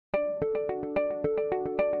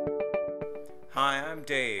Hi, I'm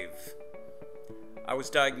Dave. I was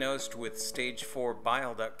diagnosed with stage 4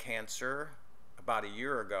 bile duct cancer about a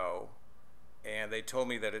year ago, and they told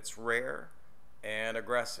me that it's rare and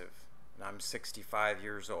aggressive, and I'm 65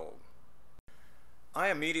 years old. I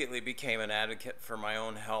immediately became an advocate for my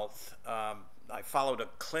own health. I followed a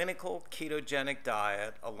clinical ketogenic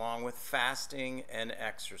diet along with fasting and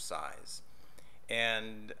exercise.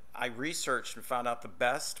 And I researched and found out the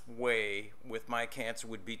best way with my cancer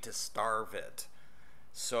would be to starve it.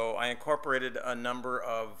 So I incorporated a number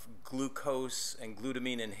of glucose and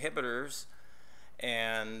glutamine inhibitors,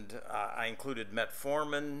 and I included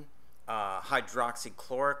metformin,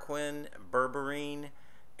 hydroxychloroquine, berberine,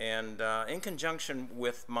 and in conjunction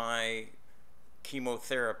with my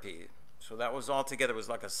chemotherapy. So that was all together, it was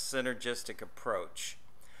like a synergistic approach.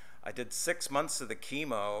 I did 6 months of the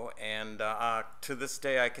chemo, and to this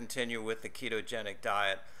day I continue with the ketogenic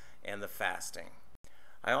diet and the fasting.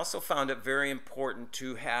 I also found it very important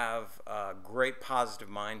to have a great positive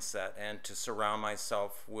mindset and to surround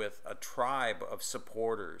myself with a tribe of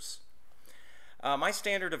supporters. My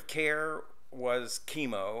standard of care was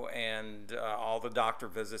chemo and all the doctor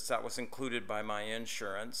visits. That was included by my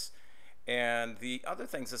insurance. And the other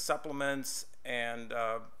things, the supplements, and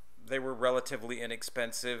they were relatively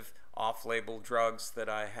inexpensive off-label drugs that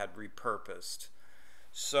I had repurposed.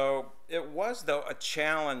 So it was, though, a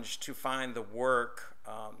challenge to find the work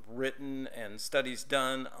written and studies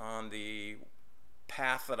done on the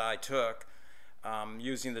path that I took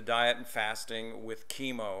using the diet and fasting with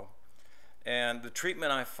chemo. And the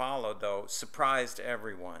treatment I followed, though, surprised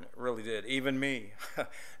everyone. It really did, even me.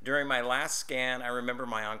 During my last scan, I remember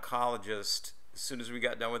my oncologist, as soon as we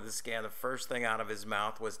got done with the scan, the first thing out of his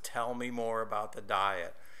mouth was, "Tell me more about the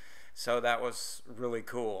diet." So that was really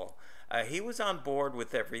cool. He was on board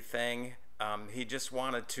with everything. He just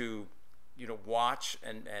wanted to, watch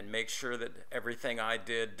and make sure that everything I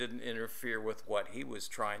did didn't interfere with what he was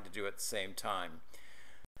trying to do at the same time.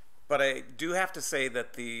 But I do have to say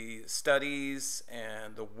that the studies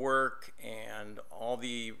and the work and all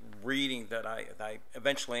the reading that I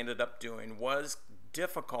eventually ended up doing was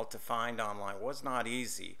difficult to find online. It was not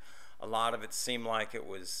easy. A lot of it seemed like it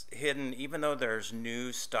was hidden, even though there's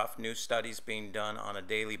new stuff, new studies being done on a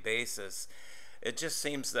daily basis. It just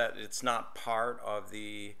seems that it's not part of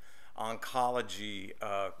the oncology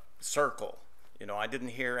circle. I didn't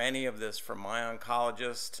hear any of this from my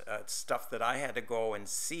oncologist. It's stuff that I had to go and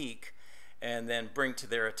seek and then bring to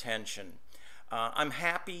their attention. I'm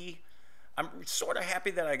sort of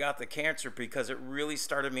happy that I got the cancer because it really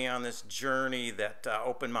started me on this journey that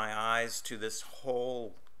opened my eyes to this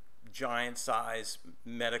whole giant size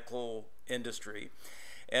medical industry,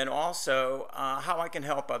 and also how I can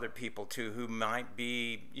help other people too who might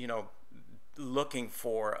be looking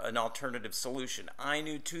for an alternative solution. I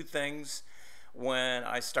knew two things when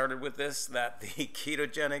I started with this: that the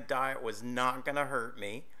ketogenic diet was not going to hurt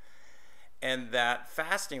me, and that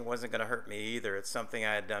fasting wasn't going to hurt me either. It's something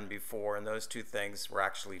I had done before, and those two things were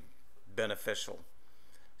actually beneficial.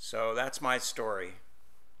 So that's my story.